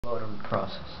Load of the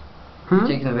process. Hmm? You're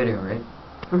taking a video, right?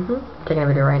 Mm-hmm. Taking a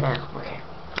video right now. Okay.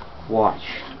 Watch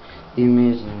the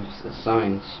amazing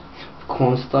science of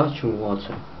cornstarch and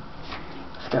water.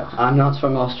 Let's go. I'm not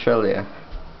from Australia.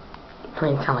 I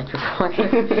mean, you sound like you're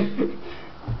bored.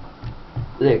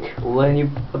 Look, when you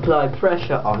apply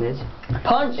pressure on it,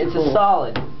 Punch! it's a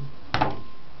solid.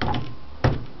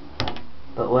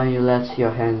 But when you let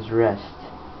your hands rest,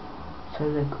 it's a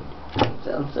liquid.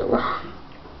 Sounds so wrong.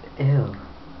 Ew.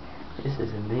 This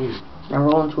is amazing. Now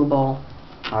roll into a ball.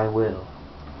 I will.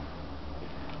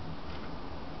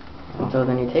 And so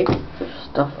then you take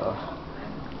stuff.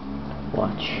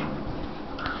 Watch.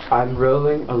 I'm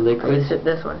rolling a liquid Sit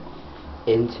this way.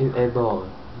 into a ball.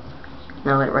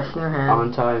 Now let it rest in your hand.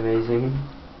 Aren't I amazing?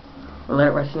 Let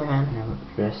it rest in your hand. Now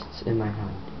it rests in my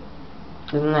hand.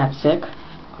 Isn't that sick?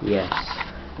 Yes.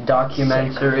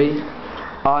 Documentary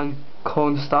on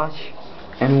cornstarch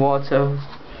and water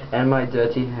and my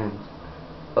dirty hands.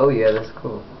 Oh yeah, that's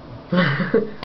cool.